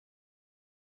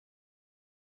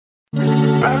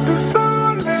Pas de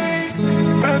soleil,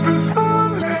 pas de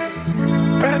soleil,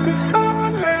 pas de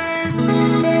soleil,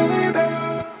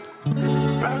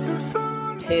 pas de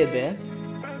soleil. Hey there,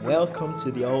 welcome to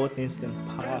the All Things Then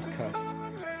podcast.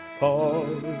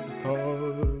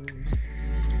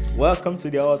 Welcome to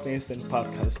the All Things Then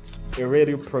podcast, a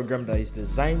radio program that is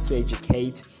designed to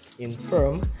educate,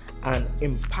 inform, and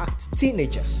impact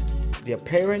teenagers, their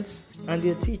parents, and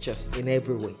their teachers in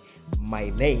every way. My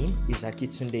name is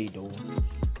Akitunde Idowu.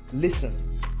 Listen,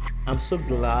 I'm so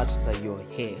glad that you're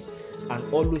here,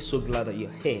 and always so glad that you're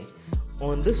here.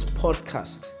 On this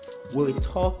podcast, we'll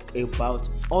talk about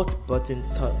hot button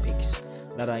topics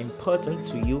that are important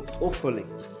to you, hopefully,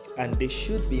 and they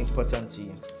should be important to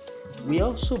you. We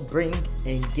also bring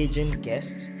engaging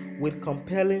guests with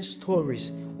compelling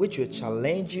stories which will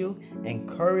challenge you,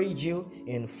 encourage you,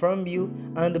 inform you,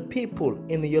 and the people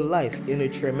in your life in a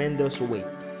tremendous way.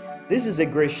 This is a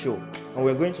great show, and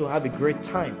we're going to have a great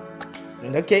time.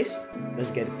 In that case,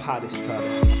 let's get the party started.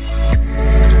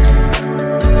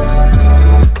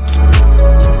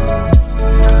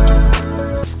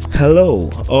 Hello,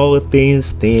 All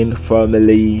Things Then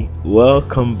family.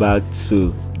 Welcome back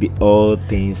to the All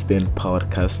Things Then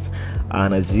podcast.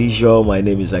 And as usual, my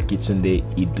name is Akitunde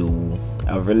Idowu.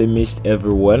 I've really missed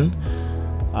everyone.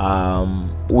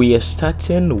 We are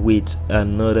starting with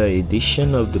another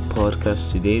edition of the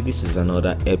podcast today. This is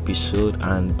another episode,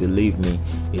 and believe me,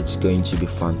 it's going to be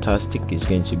fantastic. It's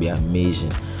going to be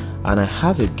amazing. And I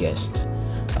have a guest,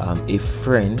 a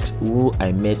friend who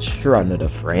I met through another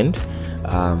friend.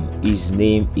 His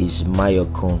name is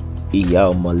Mayokun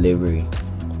Iyaomoleri.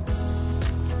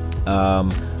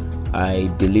 I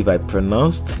believe I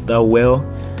pronounced that well,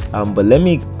 but let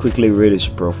me quickly read his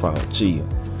profile to you.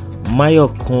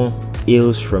 Mayokun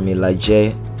hails from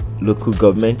Ilaje local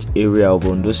government area of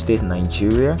Ondo State,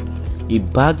 Nigeria. He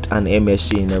bagged an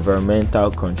MSc in Environmental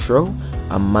Control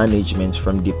and Management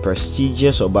from the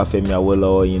prestigious Obafemi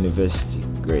Awolowo University,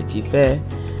 Great Ife,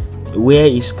 where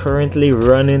he's currently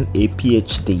running a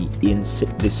PhD in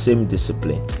the same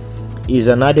discipline. He is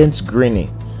an ardent greener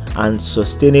and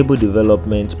sustainable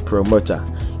development promoter.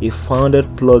 He founded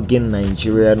Plug-in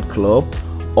Nigerian Club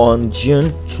on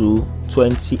June 2,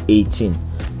 2018.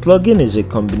 Plug-in is a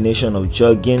combination of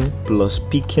jogging plus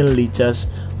picking litters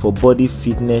for body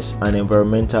fitness and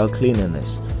environmental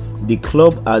cleanliness. The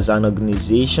club, as an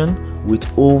organization with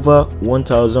over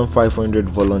 1,500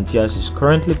 volunteers, is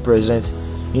currently present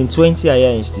in 20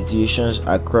 higher institutions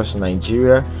across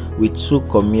Nigeria with 2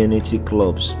 community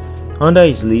clubs. Under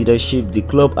his leadership, the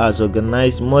club has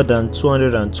organized more than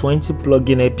 220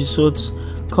 plug-in episodes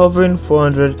covering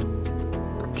 400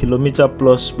 km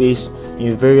plus space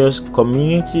in various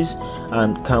communities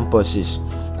and campuses,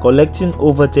 collecting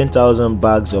over 10,000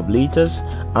 bags of litters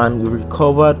and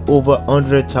recovered over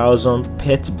 100,000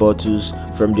 PET bottles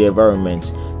from the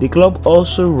environment. The club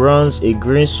also runs a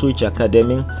Green Switch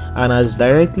Academy and has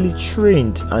directly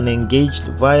trained and engaged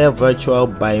via virtual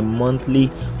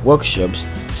bi-monthly workshops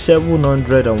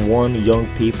 701 young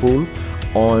people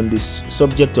on the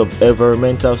subject of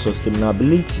environmental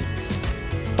sustainability,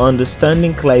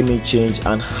 understanding climate change,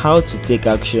 and how to take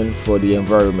action for the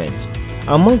environment.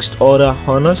 Amongst other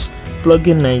honors,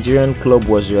 Plug-in Nigerian Club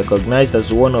was recognized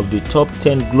as one of the top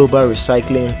 10 global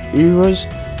recycling heroes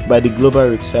by the Global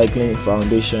Recycling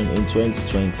Foundation in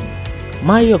 2020.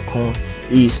 Mayokun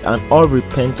is an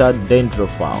unrepentant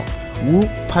dendrophile who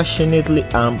passionately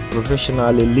and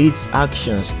professionally leads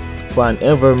actions for an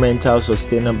environmental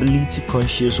sustainability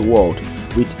conscious world,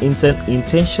 with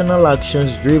intentional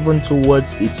actions driven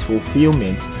towards its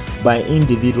fulfillment by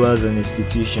individuals and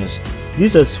institutions.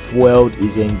 This has fueled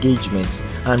his engagement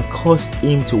and caused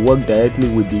him to work directly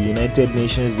with the United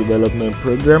Nations Development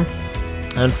Programme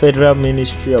and Federal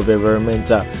Ministry of Environment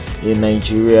in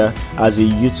Nigeria as a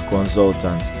youth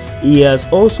consultant. He has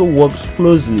also worked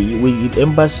closely with the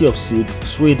Embassy of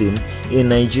Sweden in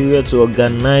Nigeria to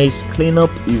organize cleanup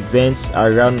events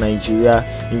around Nigeria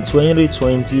in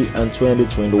 2020 and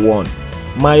 2021.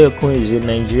 Mayokun is a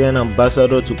Nigerian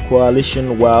ambassador to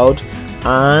Coalition Wild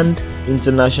and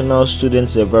International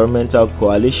Students Environmental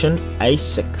Coalition,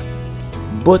 ISEC,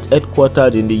 both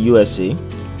headquartered in the USA.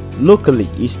 Locally,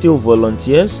 he still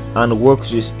volunteers and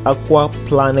works with Aqua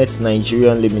Planet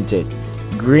Nigeria Limited,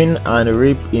 Green and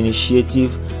Reap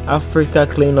Initiative, Africa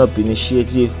Cleanup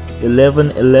Initiative,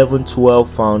 11-11-12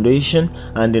 Foundation,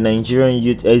 and the Nigerian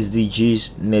Youth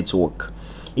SDGs Network.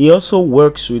 He also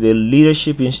works with the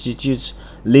Leadership Institute's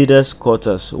Leaders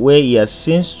Quarters, where he has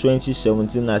since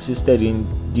 2017 assisted in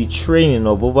the training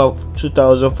of over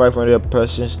 2,500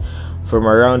 persons from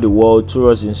around the world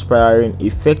towards inspiring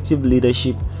effective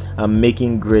leadership and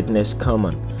making greatness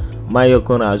common.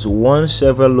 Mayokon has won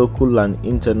several local and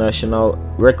international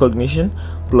recognition,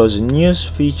 plus news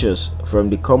features from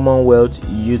the Commonwealth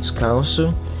Youth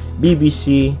Council,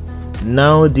 BBC,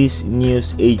 Now This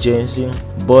News Agency,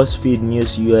 BuzzFeed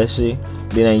News USA,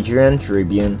 the Nigerian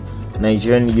Tribune,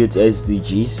 Nigerian Youth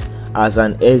SDGs as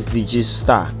an SDG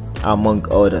star, among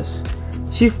others.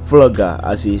 Chief Vlogger,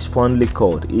 as he is fondly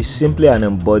called, is simply an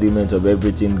embodiment of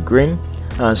everything green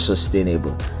and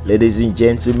sustainable. Ladies and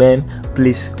gentlemen,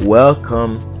 please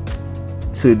welcome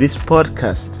to this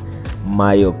podcast,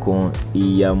 Mayokon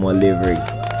Iyamolevre.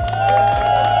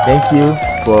 Thank you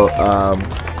for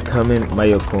coming,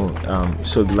 Mayokon. I'm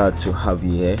so glad to have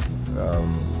you here.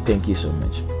 Thank you so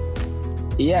much.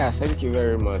 Yeah, thank you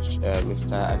very much,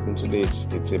 Mr. Akintunde.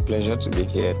 It's a pleasure to be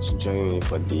here to join you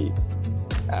for the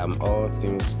All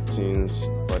Things Teens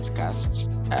podcast.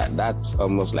 That's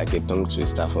almost like a tongue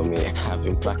twister for me. I've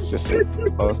been practicing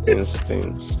All Things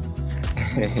Teens.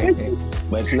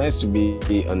 But it's nice to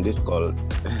be on this call.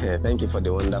 Thank you for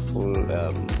the wonderful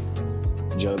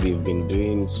job you've been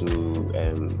doing to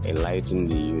enlighten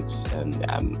the youth, and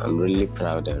I'm really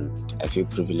proud and I feel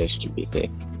privileged to be here.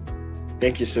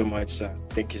 Thank you so much, sir.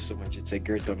 Thank you so much. It's a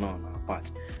great honor on our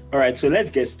part. All right, so let's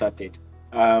get started.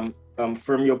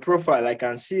 From your profile, I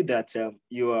can see that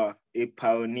you are a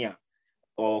pioneer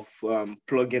of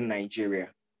Plugin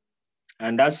Nigeria,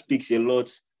 and that speaks a lot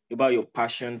about your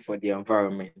passion for the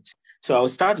environment. So I'll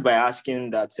start by asking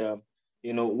that,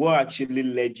 what actually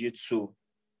led you to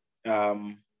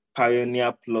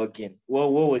pioneer Plugin?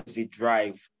 What was the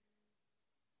drive?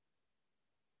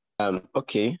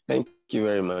 Okay, thank you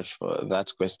very much for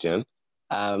that question.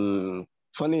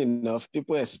 Funny enough,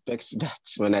 people expect that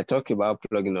when I talk about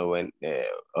plugin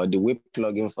or the way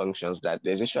plugin functions, that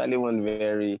there's usually one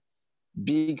very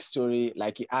big story.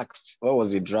 Like he asked, what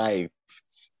was the drive?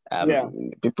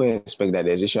 People expect that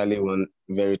there's usually one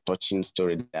very touching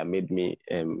story that made me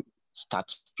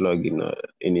start plugin or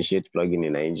initiate plugin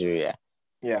in Nigeria.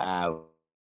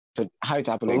 So how it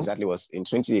happened exactly was in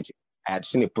 2018. I had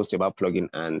seen a post about plugin,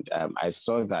 and I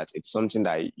saw that it's something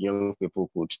that young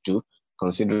people could do,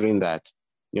 considering that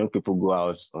young people go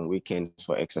out on weekends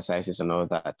for exercises and all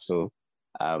that. So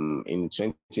in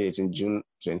 2018, June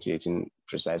 2018,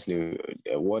 precisely,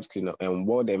 World Cleanup and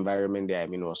World Environment Day,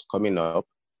 was coming up.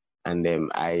 And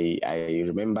I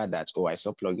remember that, I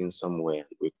saw plugins somewhere.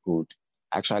 We could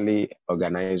actually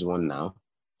organize one now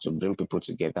to bring people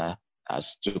together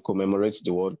as to commemorate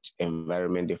the World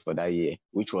Environment Day for that year,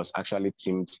 which was actually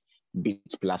themed Beat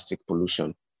Plastic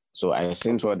Pollution. So I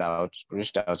sent word out,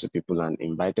 reached out to people and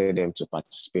invited them to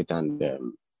participate, and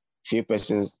few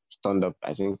persons turned up.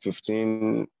 I think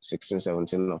 15, 16,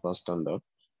 17 of us turned up.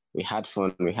 We had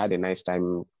fun. We had a nice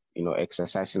time,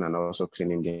 exercising and also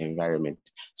cleaning the environment.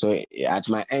 So at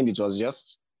my end, it was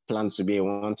just planned to be a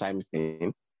one-time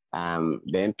thing.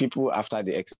 Then people after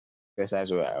the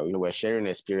exercise were sharing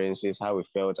experiences, how we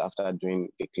felt after doing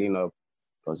the cleanup,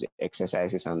 plus the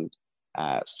exercises, and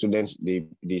students,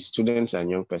 the students and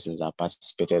young persons that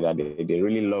participated, that they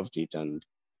really loved it, and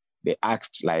they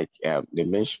asked, they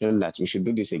mentioned that we should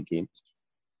do this again.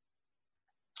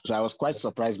 So I was quite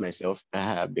surprised myself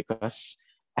because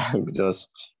it was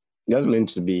just meant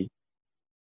to be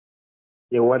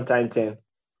a one-time thing.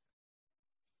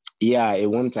 Yeah, a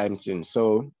one-time thing.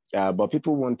 So, but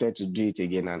people wanted to do it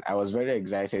again, and I was very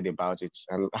excited about it.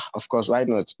 And of course, why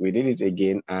not? We did it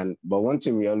again. But one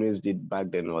thing we always did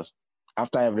back then was,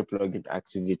 after every plugin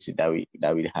activity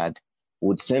that we had,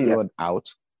 would send word out.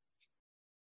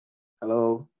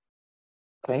 Hello,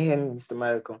 can you hear me, Mr.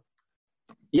 Mayokon?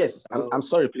 Yes, I'm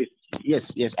sorry, please.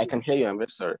 Yes, I can hear you. I'm very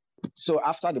sorry. So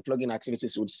after the plugin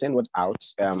activities, we would send word out.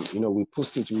 We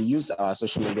post it. We used our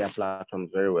social media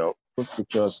platforms very well. Post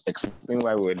pictures, explain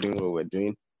why we were doing what we're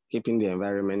doing, keeping the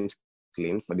environment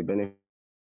clean for the benefits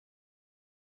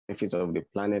of the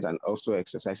planet, and also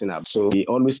exercising up. So we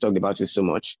always talked about it so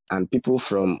much, and people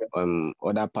from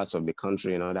other parts of the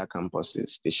country and other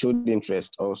campuses, they showed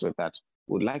interest also that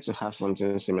would like to have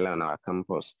something similar on our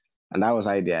campus. And that was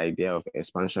how the idea of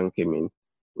expansion came in.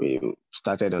 We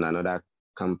started on another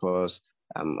campus,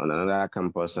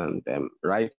 and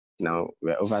right now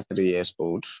we're over 3 years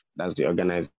old. That's the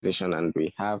organization, and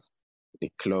we have the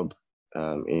club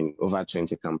in over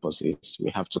 20 campuses.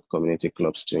 We have 2 community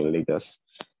clubs too in Lagos.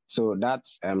 So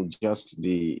that's just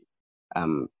the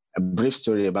a brief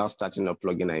story about starting up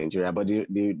Plugin Nigeria. But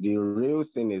the real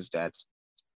thing is that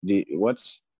what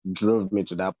drove me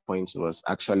to that point was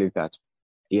actually that,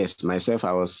 yes, myself,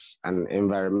 I was an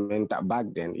environmental back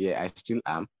then. Yeah, I still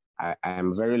am. I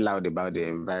am very loud about the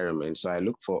environment. So I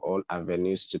look for all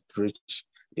avenues to preach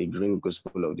the green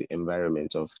gospel of the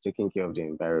environment, of taking care of the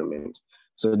environment.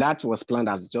 So that was planned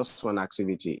as just one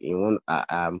activity in one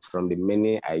from the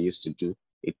many I used to do.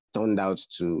 It turned out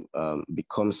to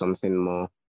become something more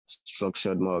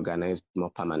structured, more organized,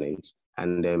 more permanent.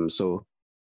 And so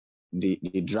the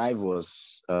drive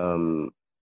was to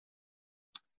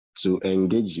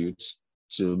engage youth,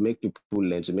 to make people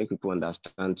learn, to make people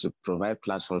understand, to provide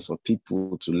platforms for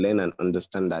people to learn and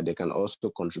understand that they can also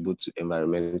contribute to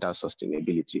environmental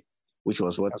sustainability, which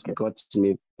was what got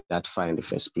me that far in the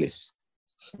first place.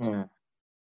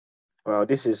 Well,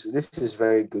 this is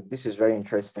very good. This is very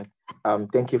interesting.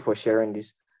 Thank you for sharing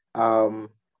this. Yeah,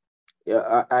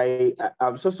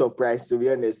 I'm so surprised, to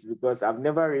be honest, because I've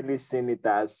never really seen it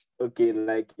as okay,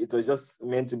 like it was just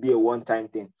meant to be a one-time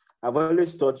thing. I've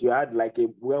always thought you had like a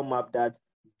well mapped that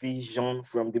vision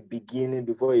from the beginning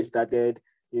before you started,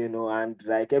 and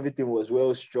like everything was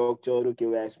well structured. Okay,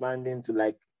 we're expanding to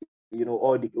like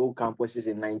all the old campuses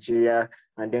in Nigeria,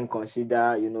 and then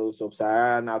consider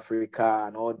sub-Saharan Africa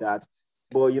and all that.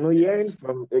 But hearing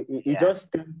from it just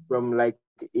stems from like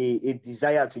a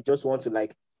desire to just want to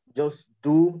like just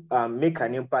do make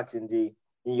an impact in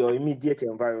your immediate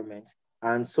environment,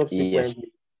 and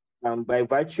subsequently by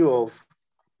virtue of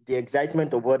the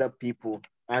excitement of other people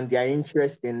and their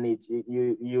interest in it,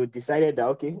 you decided that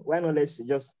okay, why not, let's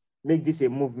just make this a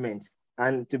movement.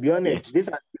 And to be honest, this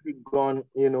has really gone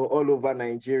all over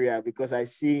Nigeria, because I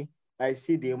see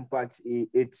the impact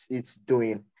it's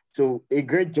doing. So a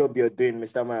great job you're doing,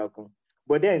 Mr. Malcolm.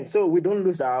 But then, so we don't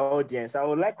lose our audience, I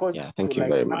would like us Thank to you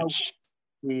like very how much.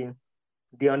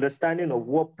 the understanding of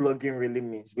what plugging really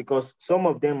means, because some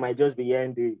of them might just be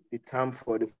hearing the term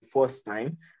for the first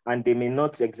time and they may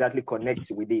not exactly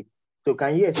connect with it. So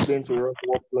can you explain to us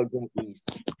what plugging is?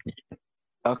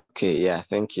 Okay, yeah,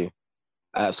 thank you.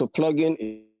 So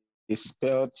plugging is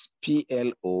spelled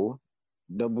PLOGGING,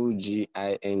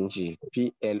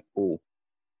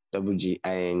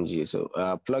 PLOGGING.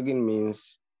 So plugging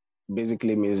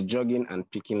basically means jogging and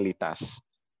picking litters,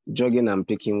 jogging and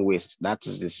picking waste. That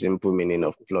is the simple meaning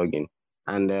of plugging.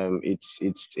 And it's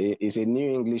a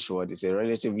new English word. It's a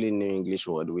relatively new English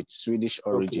word with Swedish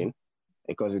origin,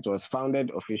 because it was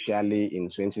founded officially in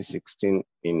 2016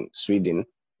 in Sweden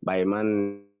by a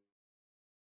man.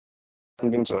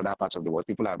 To other parts of the world,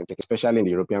 people have been taking, especially in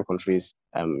the European countries,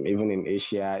 even in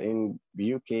Asia, in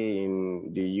the UK,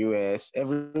 in the US,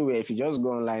 everywhere. If you just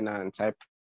go online and type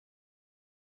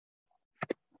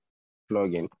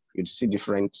plugin, you'd see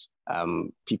different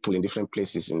people in different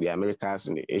places in the Americas,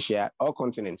 in the Asia, all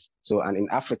continents. So, and in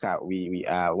Africa, we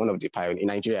are one of the pioneers. In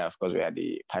Nigeria, of course, we are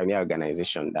the pioneer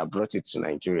organization that brought it to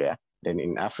Nigeria. Then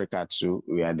in Africa too,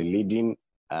 we are the leading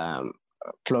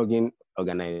plugin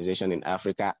organization in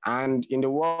Africa and in the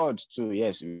world too.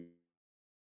 Yes, we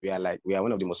are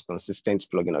one of the most consistent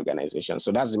plugin organizations.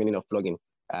 So that's the meaning of plugin.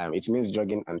 It means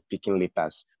jogging and picking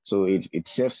litters. So it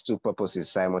serves two purposes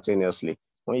simultaneously.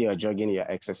 When you're jogging, you're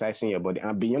exercising your body,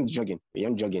 and beyond jogging,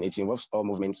 it involves all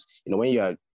movements. When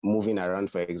you're moving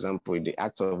around, for example, the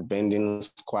act of bending,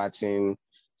 squatting.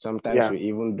 Sometimes we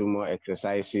even do more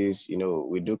exercises.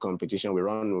 We do competition, we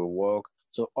run, we walk.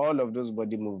 So all of those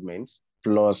body movements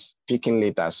plus picking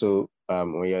litter. So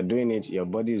when you're doing it, your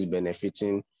body is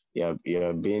benefiting.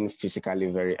 You're being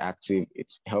physically very active.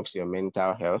 It helps your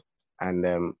mental health.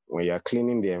 And when you're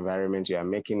cleaning the environment, you are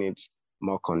making it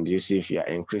more conducive. You are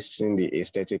increasing the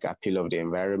aesthetic appeal of the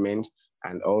environment.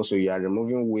 And also you are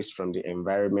removing waste from the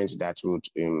environment that would,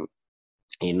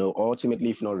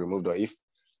 ultimately, if not removed or if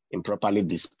improperly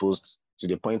disposed to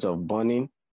the point of burning,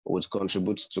 would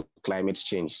contribute to climate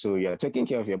change. So you're taking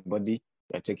care of your body,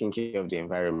 you're taking care of the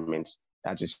environment.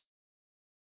 That is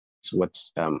what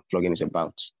plugging is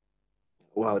about.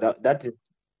 Wow,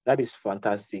 that is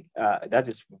fantastic. That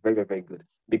is very, very, very good,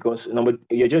 because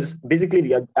you're just basically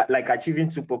you're like achieving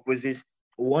two purposes.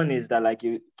 One is that like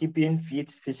you keeping fit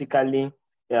physically,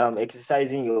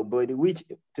 exercising your body, which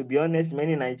to be honest,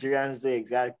 many Nigerians don't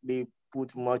exactly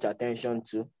put much attention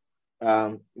to.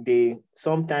 They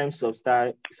sometimes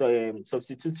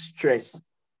substitute stress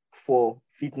for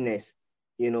fitness,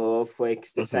 for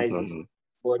exercises.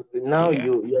 But now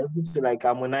you're able to like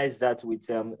harmonize that with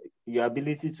your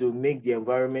ability to make the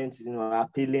environment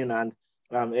appealing and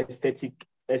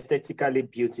aesthetically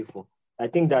beautiful. I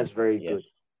think that's very good.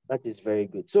 That is very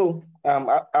good. So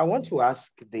I want to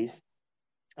ask this.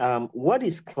 What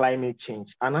is climate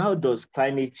change, and how does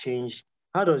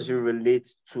it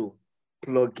relate to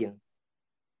plugging?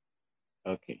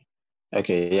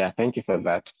 Okay, yeah, thank you for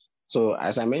that. So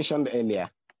as I mentioned earlier,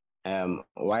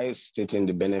 why stating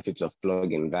the benefits of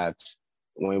plugging, that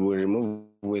when we remove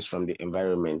waste from the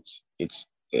environment, it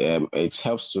it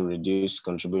helps to reduce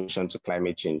contribution to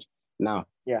climate change. Now,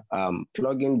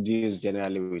 plugging deals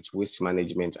generally with waste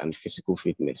management and physical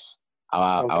fitness.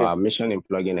 Our mission in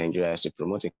Plugging Nigeria is to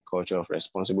promote a culture of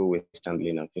responsible waste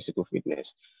handling and physical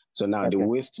fitness. So now the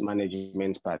waste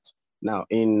management part. Now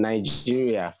in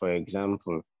Nigeria, for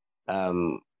example,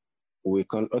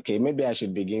 maybe I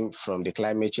should begin from the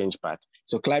climate change part.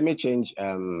 So climate change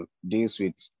deals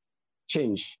with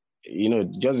change,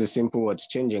 just the simple word,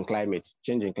 changing climate,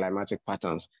 changing climatic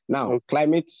patterns. Now,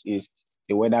 climate is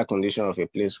the weather condition of a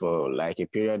place for like a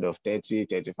period of 30,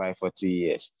 35, 40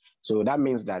 years. So that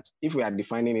means that if we are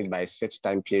defining it by a set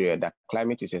time period, that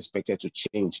climate is expected to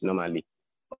change normally,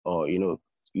 or,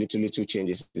 little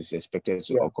changes is expected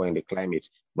to occur in the climate.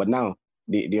 But now,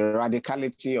 the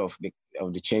radicality of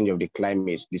the change of the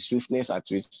climate, the swiftness at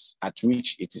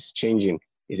which it is changing,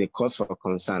 is a cause for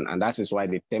concern. And that is why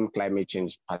the term climate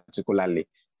change particularly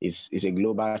is a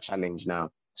global challenge now.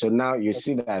 So now you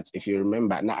see that, if you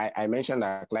remember, now I mentioned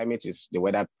that climate is the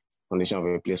weather condition of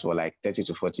a place for like 30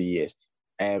 to 40 years.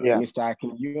 Mr.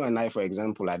 Akin, you and I, for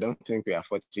example, I don't think we are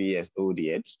 40 years old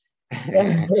yet,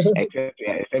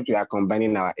 except we are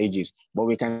combining our ages. But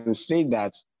we can say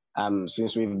that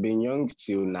since we've been young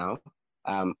till now,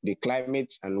 the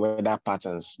climate and weather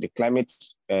patterns, the climate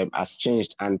has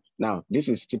changed. And now this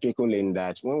is typical in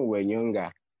that when we were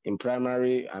younger, in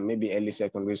primary and maybe early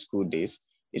secondary school days,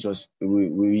 it was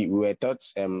we were taught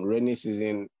rainy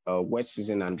season, wet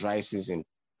season, and dry season.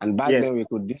 And back then we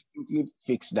could distinctly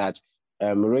fix that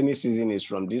rainy season is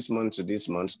from this month to this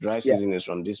month, dry season is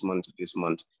from this month to this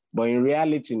month. But in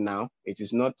reality now, it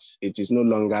is no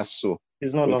longer so.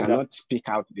 It's no longer. Cannot speak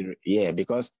out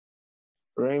because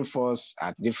rain falls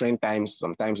at different times.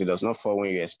 Sometimes it does not fall when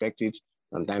you expect it.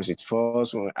 Sometimes it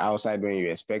falls outside when you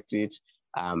expect it.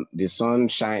 The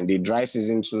sunshine, the dry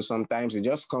season too, sometimes it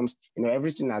just comes,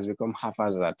 everything has become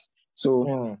haphazard.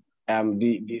 So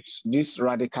this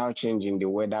radical change in the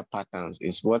weather patterns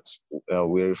is what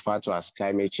we refer to as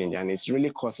climate change. And it's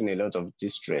really causing a lot of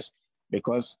distress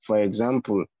because, for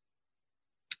example,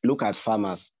 look at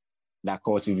farmers that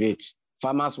cultivate.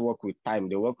 Farmers work with time.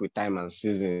 They work with time and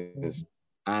seasons.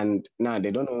 And now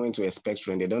they don't know when to expect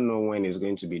rain. They don't know when it's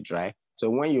going to be dry. So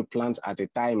when you plant at a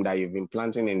time that you've been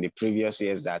planting in the previous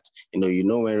years that, you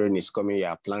know when rain is coming, you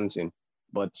are planting.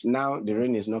 But now the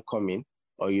rain is not coming,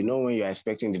 or when you're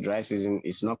expecting the dry season,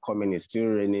 it's not coming, it's still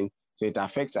raining. So it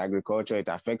affects agriculture, it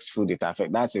affects food,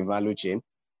 that's a value chain.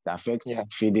 It affects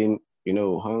feeding,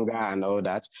 hunger and all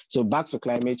that. So back to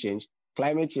climate change.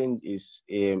 Climate change is,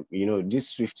 this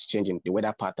swift change in the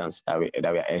weather patterns that we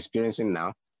are experiencing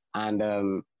now.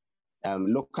 And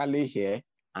locally here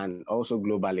and also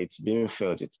globally, it's being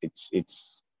felt.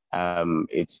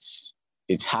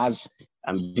 It has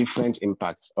different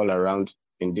impacts all around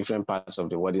in different parts of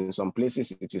the world. In some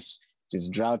places, it is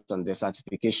drought and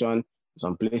desertification. In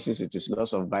some places, it is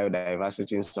loss of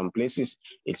biodiversity. In some places,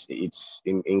 it's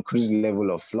increased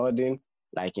level of flooding.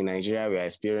 Like in Nigeria, we are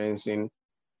experiencing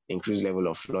increased level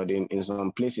of flooding. In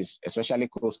some places, especially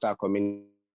coastal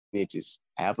communities.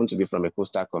 I happen to be from a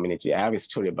coastal community. I have a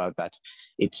story about that.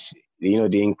 It's,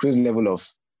 the increased level of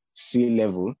sea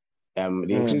level,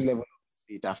 increased level,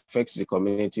 it affects the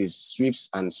community, sweeps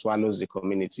and swallows the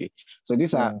community. So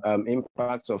these are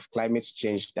impacts of climate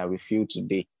change that we feel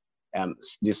today.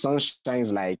 The sun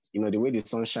shines like, the way the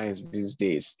sun shines these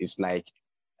days, it's like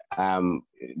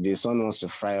the sun wants to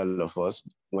fry all of us.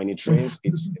 When it rains,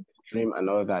 it's extreme and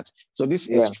all that. So these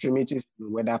extremities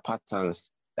in weather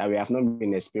patterns that we have not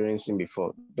been experiencing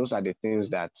before, those are the things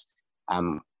that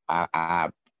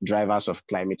are drivers of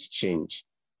climate change.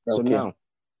 So now,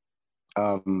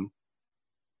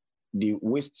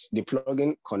 the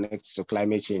plugging connects to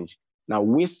climate change. Now,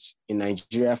 waste in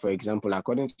Nigeria, for example,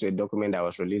 according to a document that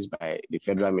was released by the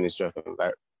Federal Ministry of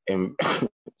Environment,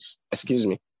 excuse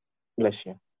me. Bless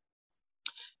you.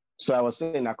 So I was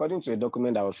saying, according to a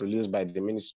document that was released by the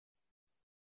Ministry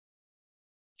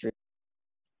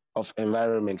of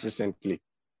Environment recently,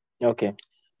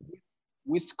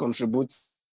 waste contributes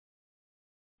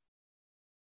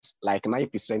like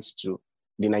 9% to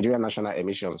the Nigerian national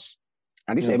emissions.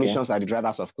 And these emissions are the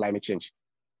drivers of climate change,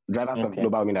 drivers of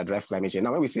global warming that drive climate change.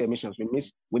 Now, when we say emissions,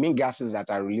 we mean gases that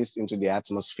are released into the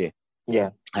atmosphere.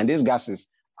 And these gases,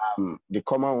 the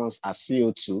common ones are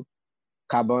CO2,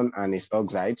 carbon and its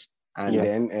oxides. And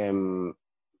then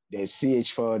there's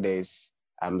CH4, there's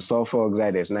sulfur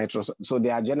oxide, there's nitrous. So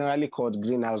they are generally called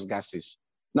greenhouse gases.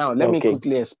 Now, let me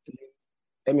quickly explain.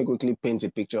 Let me quickly paint a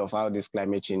picture of how this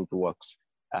climate change works.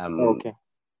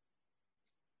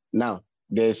 Now,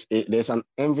 there's an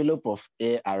envelope of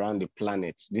air around the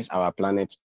planet. This is our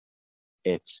planet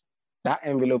Earth. that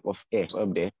envelope of air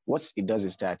up there, what it does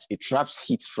is that it traps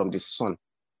heat from the sun.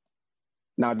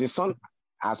 Now, the sun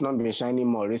has not been shining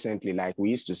more recently, like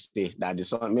we used to say that the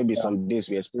sun, maybe some days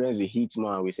we experience the heat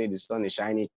more and we say the sun is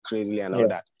shining crazily and all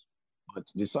that. But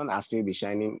the sun has still been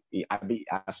shining, it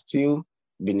has still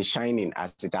been shining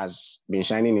as it has been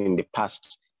shining in the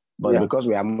past. But because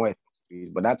we are more,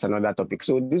 but that's another topic.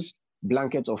 So this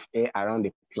blanket of air around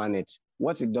the planet,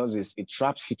 what it does is it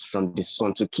traps heat from the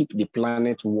sun to keep the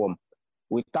planet warm.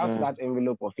 Without that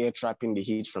envelope of air trapping the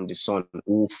heat from the sun,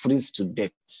 we'll freeze to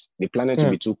death. The planet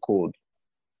will be too cold.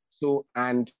 So,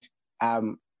 and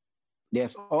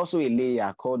there's also a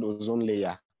layer called ozone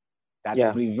layer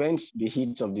that prevents the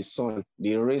heat of the sun,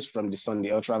 the rays from the sun,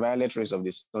 the ultraviolet rays of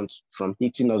the sun from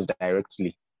hitting us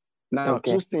directly. Now,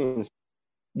 two things.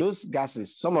 Those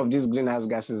gases, some of these greenhouse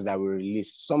gases that we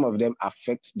release, some of them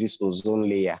affect this ozone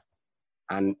layer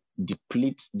and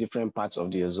deplete different parts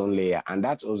of the ozone layer. And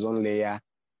that ozone layer,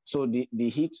 so the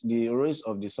heat, the rays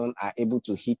of the sun are able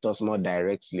to hit us more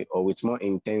directly or with more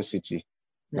intensity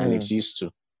than it's used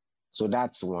to. So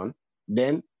that's one.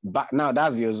 Then, but now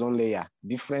that's the ozone layer,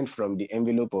 different from the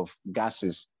envelope of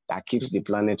gases that keeps the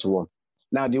planet warm.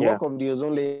 Now, the work of the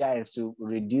ozone layer is to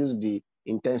reduce the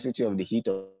intensity of the heat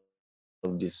of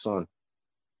the sun.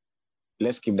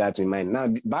 Let's keep that in mind.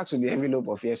 Now, back to the envelope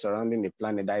of air surrounding the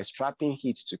planet that is trapping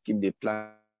heat to keep the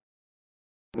planet.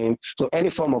 So any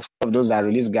form of those that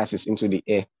release gases into the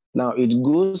air. Now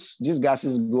these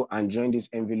gases go and join this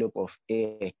envelope of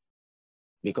air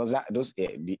because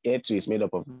the air too is made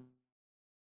up of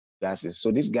gases.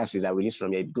 So these gases are released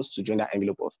from air, it goes to join that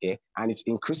envelope of air and it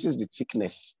increases the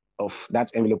thickness of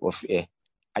that envelope of air.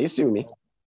 Are you still with me?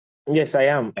 Yes, I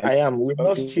am. We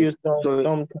lost you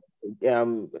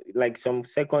like some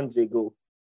seconds ago,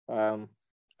 and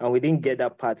we didn't get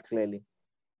that part clearly.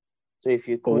 So if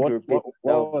you could repeat.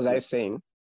 What was I saying?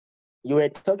 You were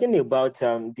talking about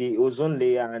the ozone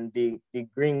layer and the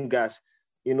green gas,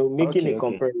 making a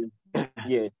comparison.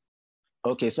 Yeah.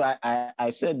 Okay, so I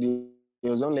said the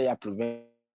ozone layer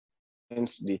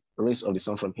prevents the rays of the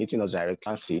sun from hitting us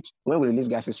directly. When we release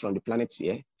gases from the planet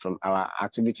here, from our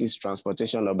activities,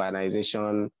 transportation,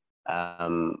 urbanization,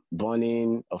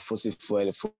 burning of fossil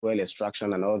fuel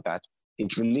extraction and all that,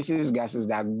 it releases gases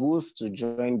that goes to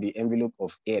join the envelope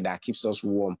of air that keeps us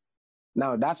warm.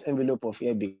 Now that envelope of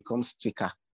air becomes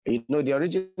thicker. The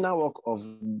original work of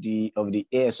the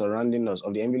air surrounding us,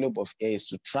 of the envelope of air, is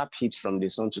to trap heat from the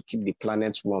sun to keep the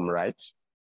planet warm, right?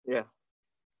 Yeah.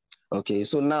 Okay,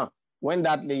 so now when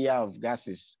that layer of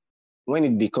gases, when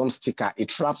it becomes thicker, it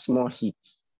traps more heat.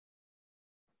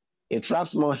 It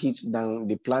traps more heat than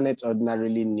the planet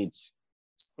ordinarily needs.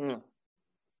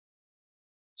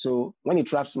 So when it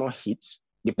traps more heat,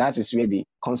 that is where the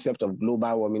concept of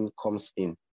global warming comes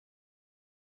in.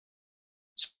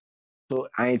 So,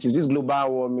 and it is this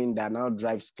global warming that now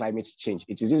drives climate change.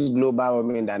 It is this global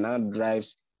warming that now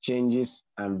drives changes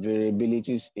and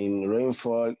variabilities in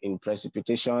rainfall, in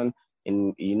precipitation,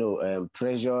 in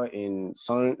pressure, in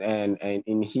sun and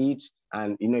in heat,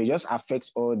 and it just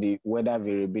affects all the weather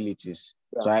variabilities.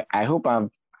 So I hope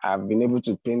I've been able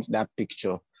to paint that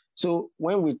picture. So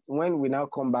when we now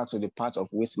come back to the part of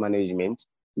waste management,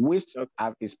 waste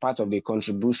is part of the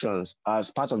contributions, as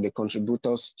part of the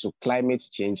contributors to climate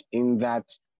change, in that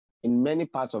in many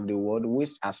parts of the world,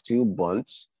 waste are still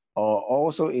burnt, or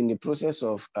also in the process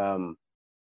of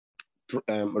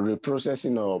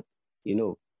reprocessing or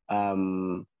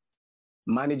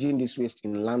managing this waste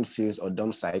in landfills or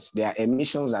dump sites, there are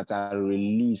emissions that are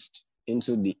released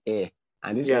into the air.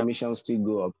 And these emissions still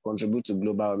go up, contribute to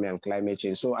global warming and climate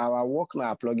change. So our work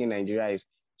now at Plug in Nigeria is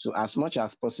to, as much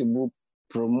as possible,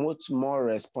 promote more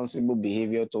responsible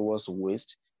behavior towards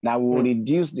waste that will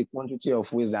reduce the quantity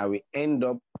of waste that we end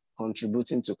up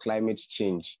contributing to climate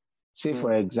change. Say,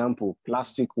 for example,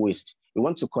 plastic waste. We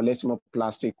want to collect more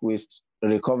plastic waste,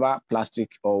 recover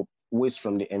plastic or waste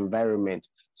from the environment,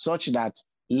 such that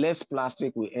less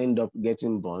plastic will end up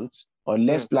getting burnt, or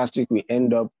less plastic will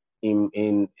end up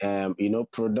in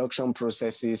production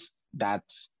processes that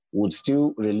would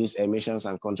still release emissions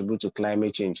and contribute to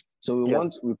climate change. So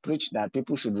we preach that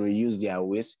people should reuse their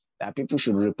waste, that people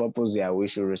should repurpose their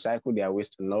waste, should recycle their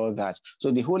waste and all that.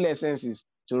 So the whole essence is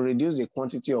to reduce the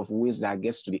quantity of waste that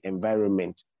gets to the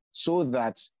environment, so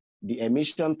that the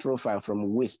emission profile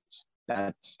from waste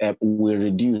that will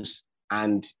reduce,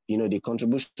 and the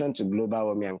contribution to global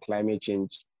warming and climate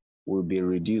change will be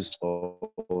reduced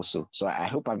also. So I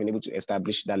hope I've been able to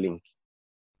establish that link.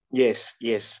 Yes.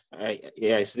 This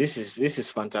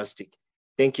is fantastic.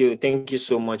 Thank you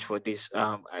so much for this.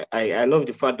 I love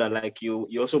the fact that you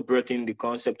also brought in the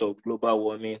concept of global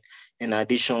warming in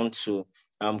addition to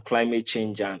climate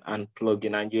change and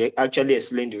plugging, and you actually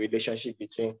explained the relationship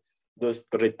between those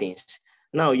three things.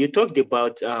 Now, you talked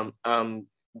about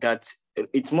that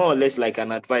it's more or less like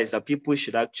an advice that people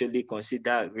should actually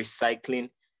consider recycling,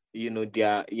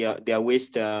 their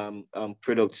waste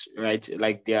products, right?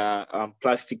 Like their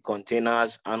plastic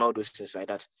containers and all those things like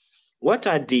that. What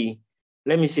are the,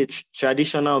 let me say,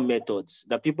 traditional methods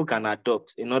that people can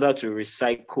adopt in order to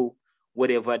recycle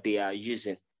whatever they are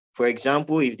using? For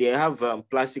example, if they have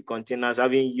plastic containers,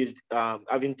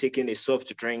 having taken a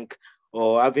soft drink,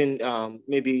 or having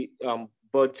maybe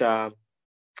bought,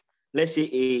 let's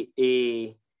say,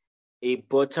 a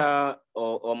butter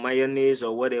or mayonnaise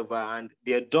or whatever, and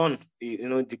they're done,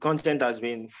 the content has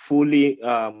been fully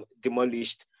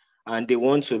demolished, and they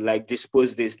want to like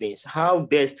dispose these things. How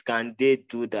best can they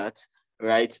do that,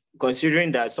 right?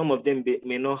 Considering that some of them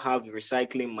may not have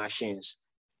recycling machines.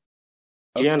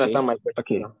 Do you understand my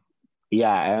question? Okay.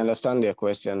 Yeah, I understand your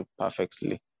question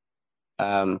perfectly.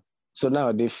 So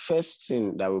now the first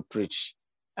thing that we preach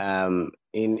in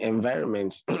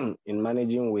environment, in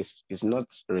managing waste, is not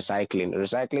recycling.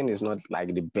 Recycling is not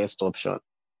like the best option.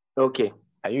 Okay.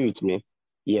 Are you with me?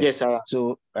 Yes. Yes, I am.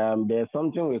 So there's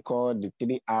something we call the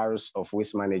 3 R's of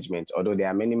waste management, although there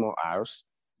are many more R's,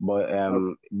 but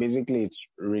basically it's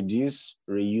reduce,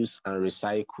 reuse, and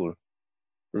recycle.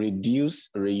 Reduce,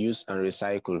 reuse, and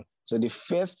recycle. So the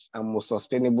first and most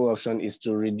sustainable option is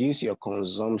to reduce your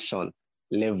consumption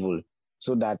level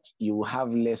so that you will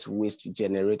have less waste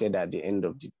generated at the end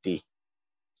of the day.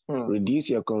 Reduce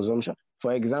your consumption.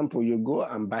 For example, you go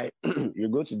and buy, you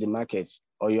go to the market,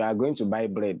 or you are going to buy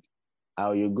bread,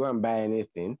 or you go and buy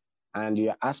anything, and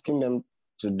you're asking them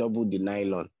to double the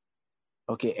nylon.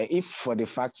 Okay, if for the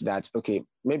fact that, okay,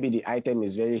 maybe the item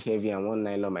is very heavy and 1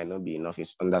 nylon might not be enough,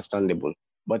 it's understandable.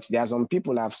 But there are some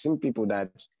people, I've seen people that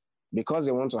because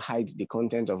they want to hide the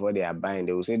content of what they are buying,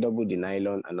 they will say double the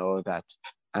nylon and all that.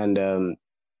 And,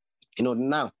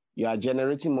 now you are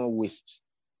generating more waste.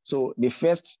 So the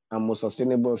first and most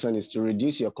sustainable option is to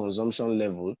reduce your consumption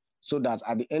level so that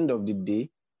at the end of the day,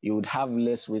 you would have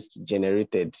less waste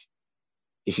generated.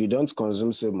 If you don't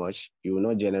consume so much, you will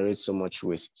not generate so much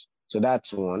waste. So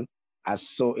that's one.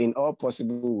 So in all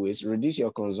possible ways, reduce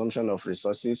your consumption of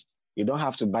resources. You don't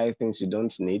have to buy things you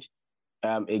don't need.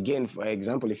 Again, for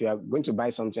example, if you are going to buy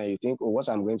something and you think, oh, what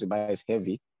I'm going to buy is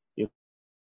heavy, you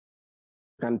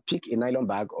can pick a nylon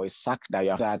bag or a sack that you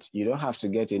have, that you don't have to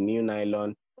get a new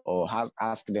nylon or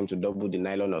ask them to double the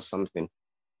nylon or something.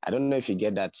 I don't know if you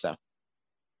get that, sir.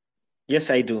 Yes,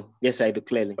 I do. Yes, I do,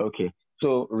 clearly. Okay.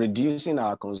 So reducing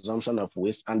our consumption of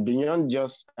waste, and beyond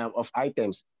just of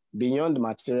items, beyond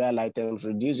material items,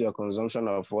 reduce your consumption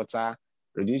of water,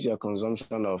 reduce your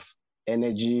consumption of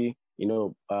energy,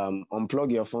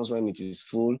 unplug your phones when it is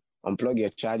full, unplug your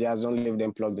chargers, don't leave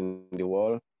them plugged in the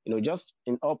wall. Just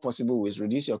in all possible ways,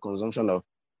 reduce your consumption of,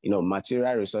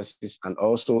 material resources and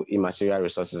also immaterial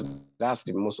resources. That's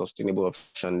the most sustainable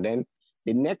option. Then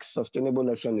the next sustainable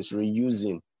option is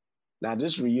reusing. Now,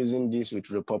 just reusing this with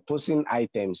repurposing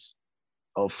items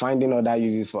or finding other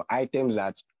uses for items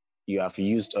that you have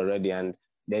used already. And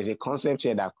there's a concept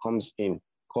here that comes in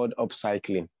called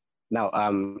upcycling. Now,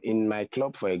 in my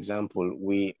club, for example,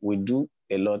 we do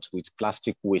a lot with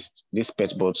plastic waste, these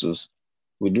PET bottles.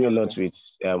 We do a lot with,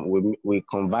 we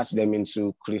convert them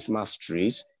into Christmas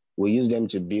trees. We use them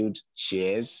to build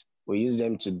chairs. We use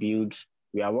them to build,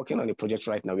 we are working on a project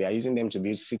right now. We are using them to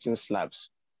build sitting slabs.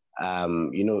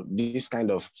 These kind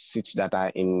of seats that are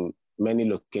in many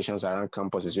locations around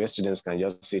campuses where students can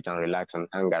just sit and relax and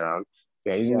hang around.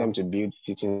 We are using them to build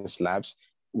sitting slabs.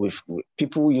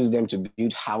 People use them to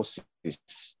build houses.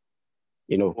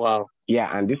 Wow.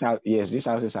 Yeah, and these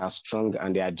houses are strong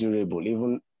and they are durable,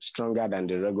 even stronger than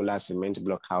the regular cement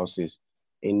block houses.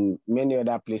 In many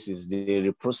other places, they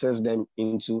reprocess them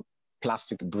into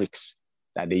plastic bricks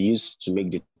that they use to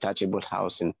make detachable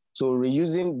housing. So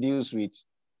reusing deals with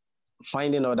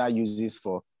finding other uses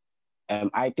for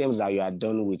items that you are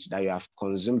done with, that you have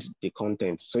consumed the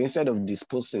content. So instead of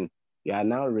disposing, you are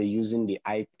now reusing the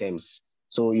items.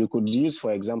 So you could use,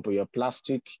 for example, your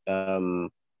plastic,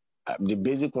 the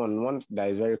basic one that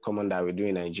is very common that we do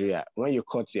in Nigeria. When you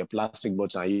cut your plastic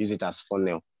bottle and use it as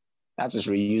funnel, that is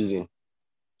reusing.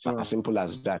 It's as simple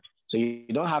as that. So you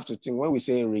don't have to think, when we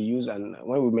say reuse and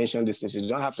when we mention these things, you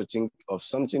don't have to think of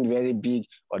something very big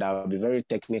or that will be very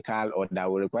technical or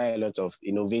that will require a lot of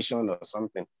innovation or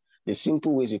something. The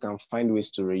simple ways you can find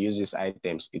ways to reuse these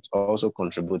items, it also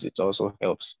contributes, it also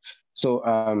helps. So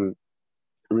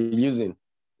reusing,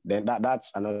 then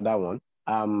that's another one.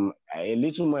 A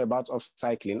little more about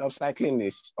upcycling. Upcycling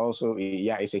is also,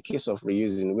 it's a case of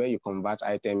reusing where you convert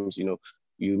items,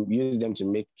 You use them to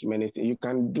make many things. You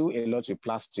can do a lot with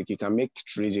plastic. You can make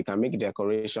trees, you can make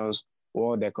decorations,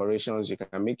 wall decorations, you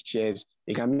can make chairs,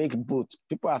 you can make boats.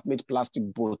 People have made plastic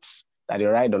boats that they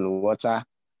ride on water.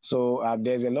 So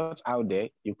there's a lot out there.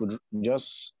 You could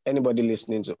just, anybody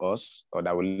listening to us or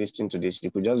that will listen to this,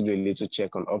 you could just do a little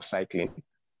check on upcycling.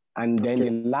 And then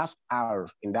the last R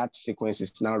in that sequence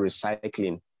is now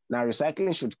recycling. Now,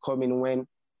 recycling should come in when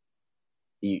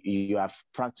you have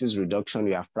practiced reduction,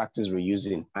 you have practiced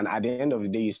reusing. And at the end of the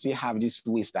day, you still have this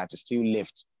waste that is still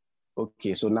left.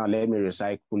 Okay, so now let me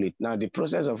recycle it. Now, the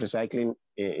process of recycling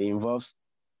involves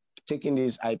taking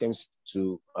these items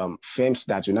to firms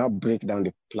that will now break down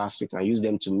the plastic and use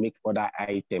them to make other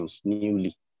items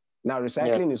newly. Now,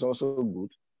 recycling is also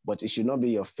good, but it should not be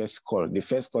your first call. The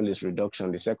first call is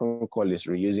reduction, the second call is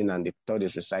reusing, and the third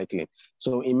is recycling.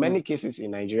 So in many cases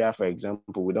in Nigeria, for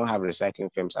example, we don't have recycling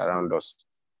firms around us.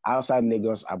 Outside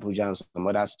Lagos, Abuja, and some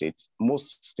other states,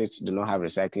 most states do not have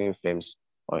recycling firms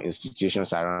or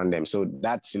institutions around them. So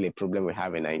that's still a problem we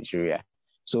have in Nigeria.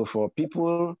 So for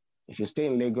people, if you stay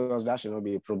in Lagos, that should not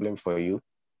be a problem for you.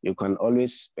 You can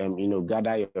always,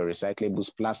 gather your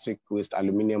recyclables, plastic waste,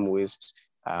 aluminum waste,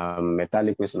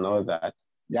 metallic waste, and all that.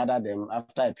 Gather them.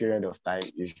 After a period of time,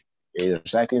 a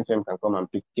recycling firm can come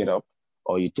and pick it up,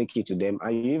 or you take it to them,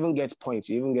 and you even get points,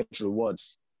 you even get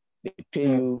rewards. They pay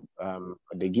you,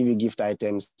 they give you gift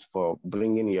items for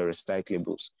bringing your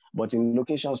recyclables. But in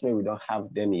locations where we don't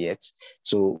have them yet,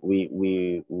 so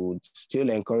we would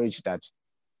still encourage that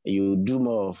you do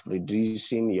more of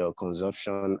reducing your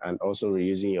consumption and also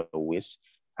reusing your waste.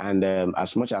 And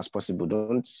as much as possible,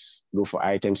 don't go for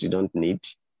items you don't need,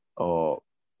 or,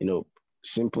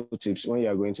 simple tips. When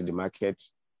you're going to the market,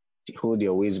 hold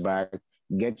your waste bag,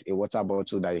 get a water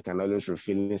bottle that you can always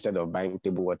refill instead of buying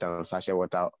table water and sachet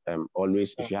water.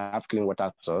 Always, if you have clean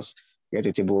water source, get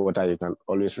a table water you can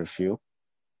always refill.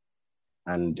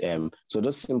 And so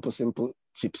those simple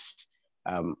tips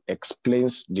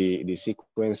explains the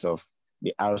sequence of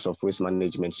the hours of waste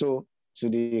management. So to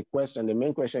the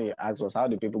main question you asked was, how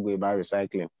do people go about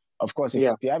recycling? Of course, if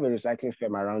you have a recycling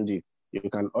firm around you, you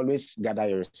can always gather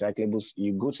your recyclables.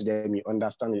 You go to them, you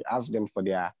understand, you ask them for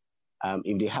their,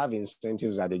 if they have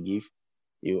incentives that they give,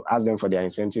 you ask them for their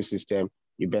incentive system,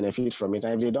 you benefit from it.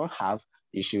 And if they don't have,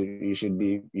 you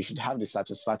should have the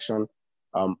satisfaction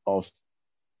of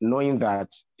knowing that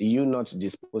you not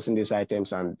disposing these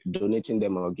items and donating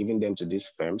them or giving them to these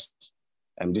firms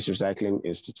and these recycling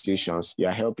institutions, you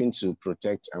are helping to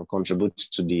protect and contribute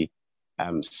to the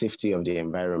safety of the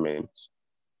environment.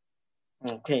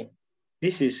 Okay,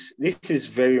 this is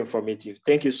very informative.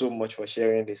 Thank you so much for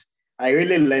sharing this. I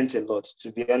really learned a lot,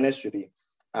 to be honest with you.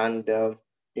 And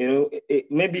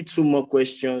maybe two more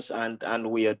questions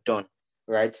and we are done,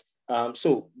 right?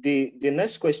 So the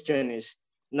next question is,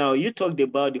 now you talked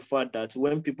about the fact that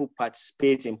when people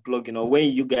participate in plugging, or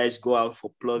when you guys go out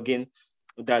for plugging,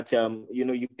 that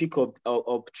you pick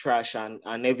up trash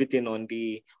and everything on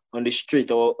the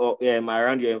street or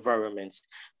around your environment.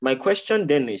 My question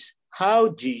then is, how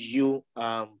do you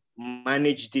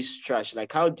manage this trash?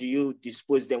 Like, how do you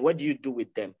dispose them? What do you do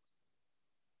with them?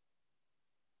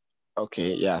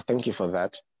 Okay, yeah, thank you for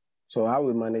that. So how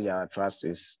we manage our trash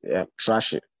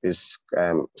is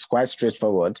quite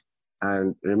straightforward.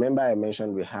 And remember, I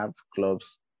mentioned we have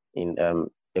clubs in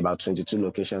about 22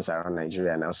 locations around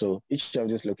Nigeria now. So each of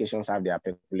these locations have their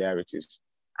peculiarities.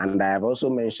 And I have also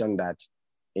mentioned that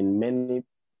in many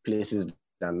places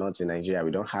that are not in Nigeria, we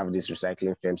don't have these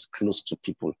recycling firms close to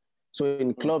people. So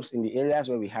in clubs, in the areas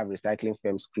where we have recycling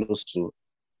firms close to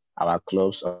our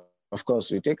clubs, of course,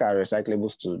 we take our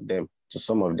recyclables to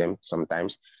some of them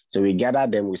sometimes. So we gather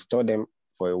them, we store them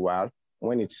for a while.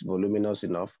 When it's voluminous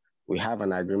enough, we have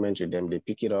an agreement with them, they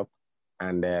pick it up.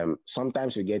 And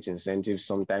sometimes we get incentives,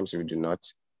 sometimes we do not.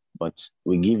 But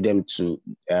we give them to,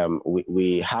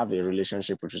 we have a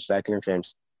relationship with recycling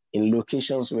firms in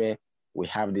locations where we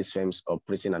have these firms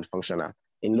operating and functional.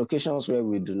 In locations where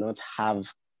we do not have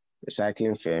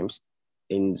recycling firms,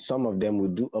 in some of them we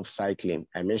do upcycling.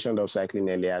 I mentioned upcycling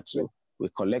earlier too. We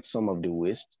collect some of the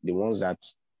waste, the ones that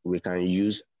we can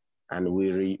use, and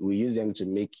we use them to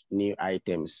make new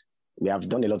items. We have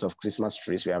done a lot of Christmas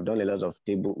trees. We have done a lot of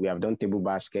table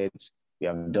baskets. We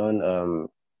have done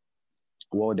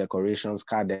wall decorations,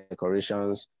 car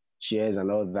decorations, chairs, and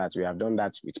all that. We have done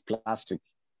that with plastic.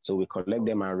 So we collect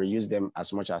them and reuse them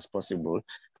as much as possible.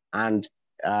 And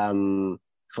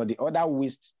for the other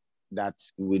waste that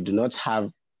we do not have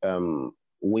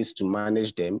ways to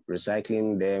manage them,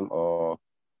 recycling them or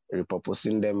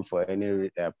repurposing them for any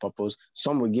purpose,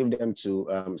 some we give them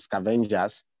to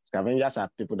scavengers. Scavengers are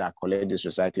people that collect these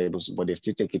recyclables, but they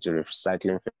still take it to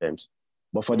recycling firms.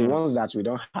 But for the ones that we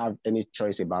don't have any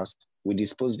choice about, we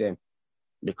dispose them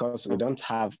because we don't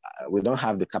have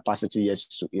the capacity yet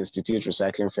to institute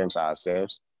recycling firms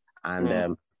ourselves,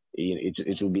 and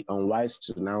it will be unwise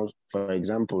to now, for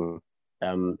example,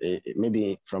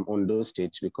 maybe from Ondo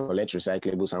State we collect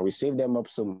recyclables and we save them up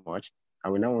so much,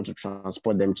 and we now want to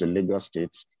transport them to Lagos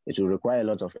State. It will require a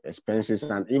lot of expenses,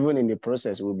 and even in the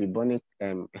process, we'll be burning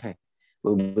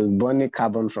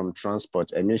carbon from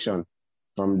transport emission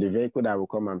from the vehicle that will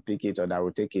come and pick it or that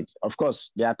will take it. Of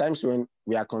course, there are times when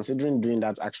we are considering doing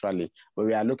that actually, but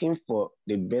we are looking for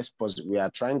the best possible. We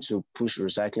are trying to push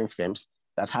recycling firms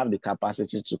that have the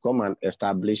capacity to come and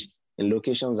establish in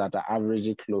locations that are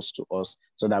averagely close to us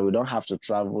so that we don't have to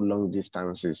travel long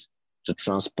distances to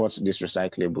transport these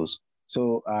recyclables.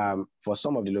 So for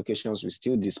some of the locations, we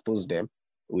still dispose them.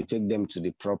 We take them to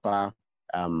the proper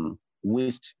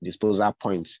waste disposal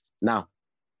points. Now,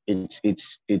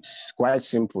 it's quite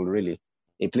simple, really.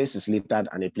 A place is littered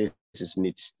and a place is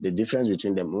neat. The difference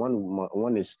between them,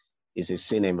 one is a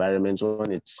sane environment,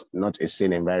 one it's not a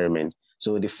sane environment.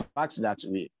 So the fact that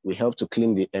we help to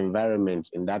clean the environment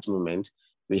in that moment,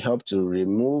 we help to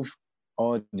remove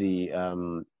all the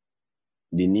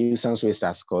nuisance waste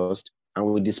that's caused, and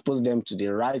we dispose them to the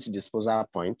right disposal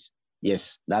point.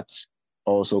 Yes, that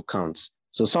also counts.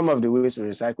 So some of the ways we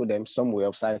recycle them, some we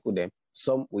upcycle them,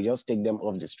 some we just take them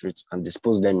off the streets and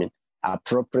dispose them in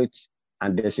appropriate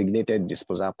and designated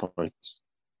disposal points.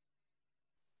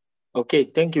 Okay,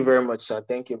 thank you very much, sir.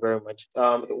 Thank you very much.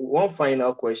 One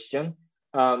final question.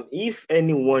 If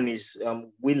anyone is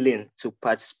willing to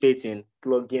participate in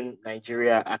Plug-in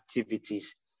Nigeria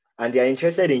activities and they are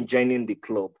interested in joining the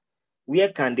club, where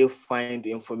can they find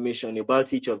information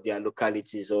about each of their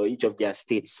localities or each of their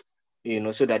states,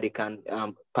 so that they can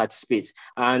participate?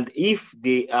 And if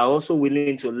they are also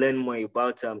willing to learn more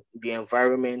about the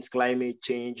environment, climate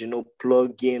change,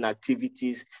 plug-in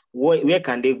activities, where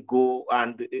can they go?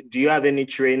 And do you have any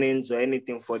trainings or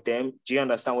anything for them? Do you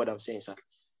understand what I'm saying, sir?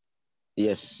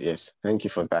 Yes. Thank you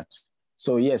for that.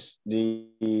 So yes,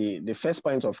 the first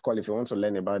point of call, if you want to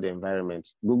learn about the environment,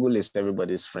 Google is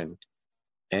everybody's friend.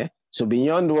 So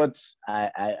beyond what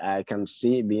I can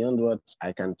see, beyond what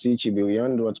I can teach you,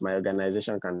 beyond what my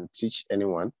organization can teach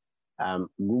anyone,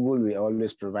 Google will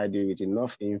always provide you with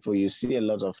enough info. You see a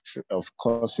lot of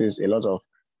courses, a lot of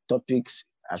topics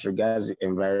as regards the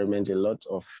environment, a lot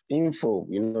of info.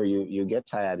 You get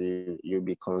tired, you'll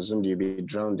be consumed, you'll be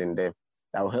drowned in them.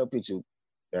 That will help you to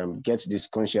get this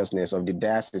consciousness of the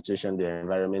dire situation the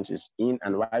environment is in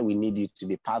and why we need you to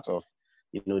be part of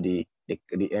the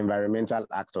environmental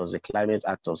actors, the climate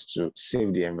actors to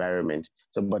save the environment.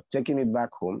 So, but taking it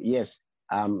back home, yes,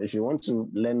 if you want to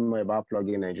learn more about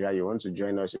Plug-in Nigeria, you want to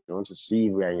join us, you want to see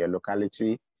if we are in your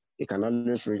locality, you can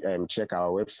always check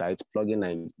our website,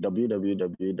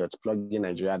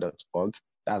 www.pluginnigeria.org.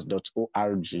 That's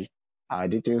 .org. Our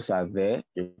details are there.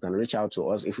 You can reach out to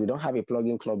us. If we don't have a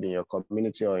plugin club in your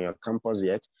community or in your campus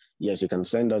yet, yes, you can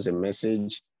send us a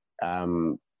message.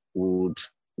 We would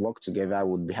work together.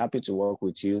 Would be happy to work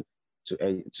with you to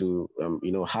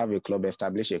have a club,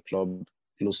 establish a club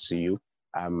close to you.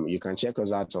 You can check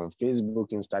us out on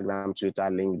Facebook, Instagram, Twitter,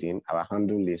 LinkedIn. Our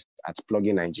handle is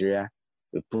 @Plug-in Nigeria.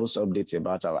 We post updates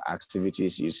about our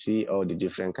activities. You see all the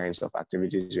different kinds of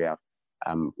activities we have.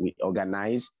 We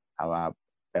organize our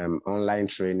online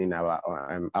training, our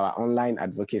online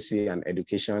advocacy and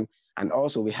education. And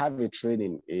also we have a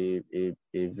training, a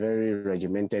very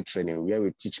regimented training where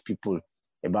we teach people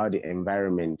about the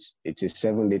environment. It's a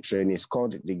 7-day training. It's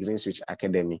called the Green Switch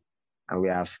Academy. And we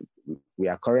are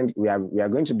going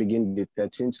to begin the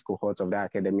 13th cohort of that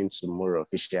academy tomorrow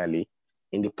officially.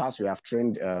 In the past, we have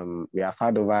trained, we have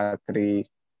had over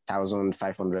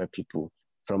 3,500 people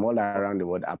from all around the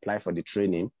world apply for the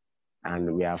training.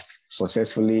 And we have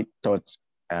successfully taught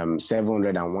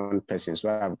 701 persons who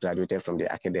have graduated from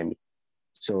the academy.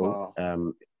 So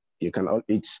wow.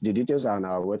 The details are on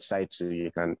our website too.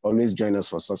 You can always join us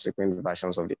for subsequent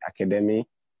versions of the academy,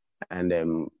 and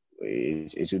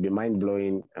it will be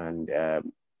mind-blowing, and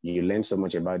you learn so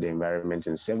much about the environment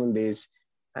in 7 days,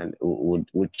 and we'll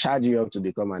charge you up to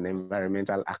become an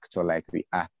environmental actor like we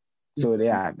are. So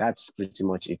yeah, that's pretty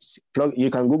much it.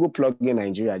 You can Google Plug-in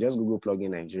Nigeria. Just Google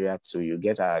Plug-in Nigeria, so you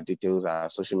get our details, our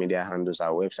social media handles,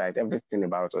 our website, everything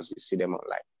about us. You see them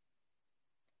online.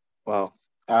 Wow.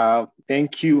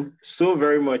 Thank you so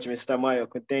very much, Mr.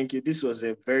 Mayoko. Thank you. This was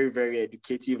a very, very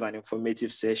educative and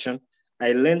informative session.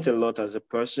 I learned a lot as a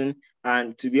person,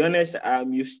 and to be honest,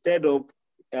 you've stirred up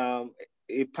a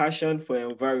passion for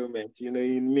environment,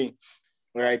 in me,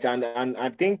 right? And I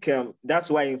think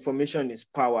that's why information is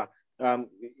power.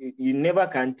 You never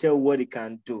can tell what it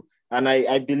can do. And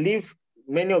I believe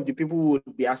many of the people who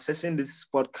would be accessing this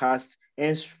podcast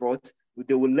henceforth,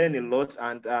 they will learn a lot.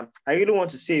 And I really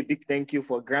want to say a big thank you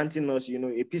for granting us,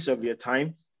 a piece of your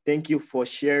time. Thank you for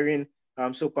sharing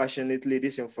so passionately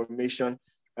this information.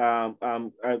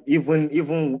 Even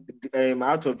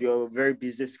out of your very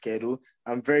busy schedule,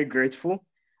 I'm very grateful.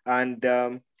 And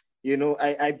I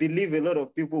believe a lot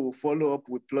of people will follow up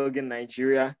with Plugin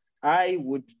Nigeria. I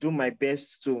would do my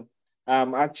best to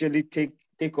actually take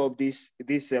up this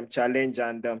challenge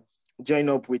and join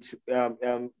up with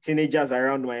teenagers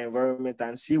around my environment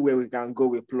and see where we can go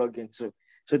with Plugin too.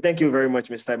 So thank you very much,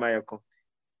 Mr. Mayoko.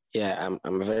 Yeah,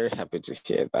 I'm very happy to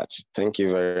hear that. Thank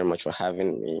you very much for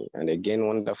having me. And again,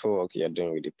 wonderful work you're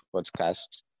doing with the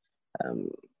podcast.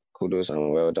 Kudos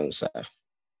and well done, sir.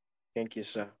 Thank you,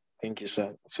 sir. Thank you,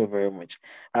 sir, so very much.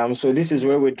 So this is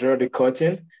where we draw the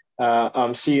curtain.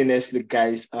 See you next week,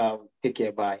 guys. Take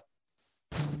care. Bye.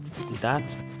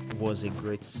 That was a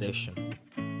great session.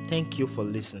 Thank you for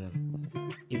listening.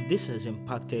 If this has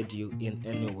impacted you in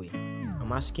any way,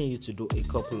 I'm asking you to do a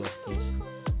couple of things.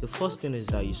 The first thing is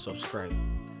that you subscribe.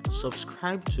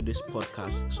 Subscribe to this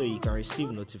podcast so you can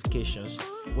receive notifications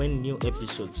when new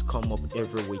episodes come up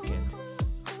every weekend.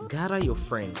 Gather your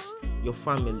friends, your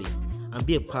family, and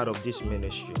be a part of this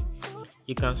ministry.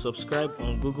 You can subscribe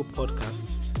on Google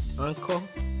Podcasts, Anchor,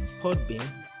 Podbean,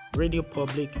 Radio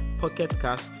Public, Pocket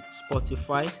Casts,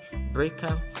 Spotify,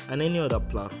 Breaker, and any other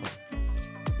platform.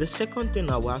 The second thing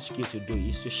I will ask you to do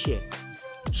is to share.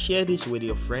 Share this with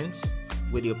your friends,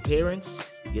 with your parents,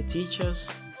 your teachers,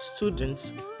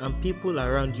 students, and people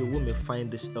around you who may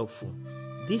find this helpful.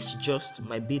 This just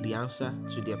might be the answer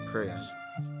to their prayers.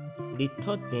 The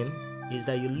third thing is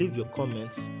that you leave your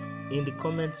comments in the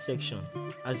comment section,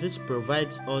 as this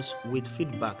provides us with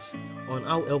feedbacks on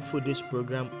how helpful this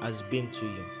program has been to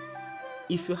you.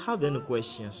 If you have any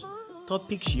questions,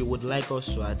 topics you would like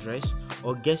us to address,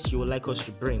 or guests you would like us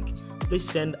to bring, please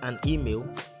send an email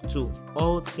to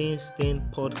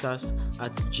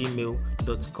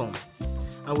allthingstayinpodcast@gmail.com,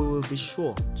 and we will be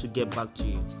sure to get back to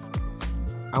you.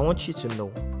 I want you to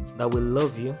know that we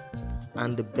love you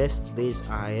and the best days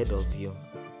are ahead of you.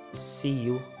 See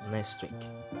you next week.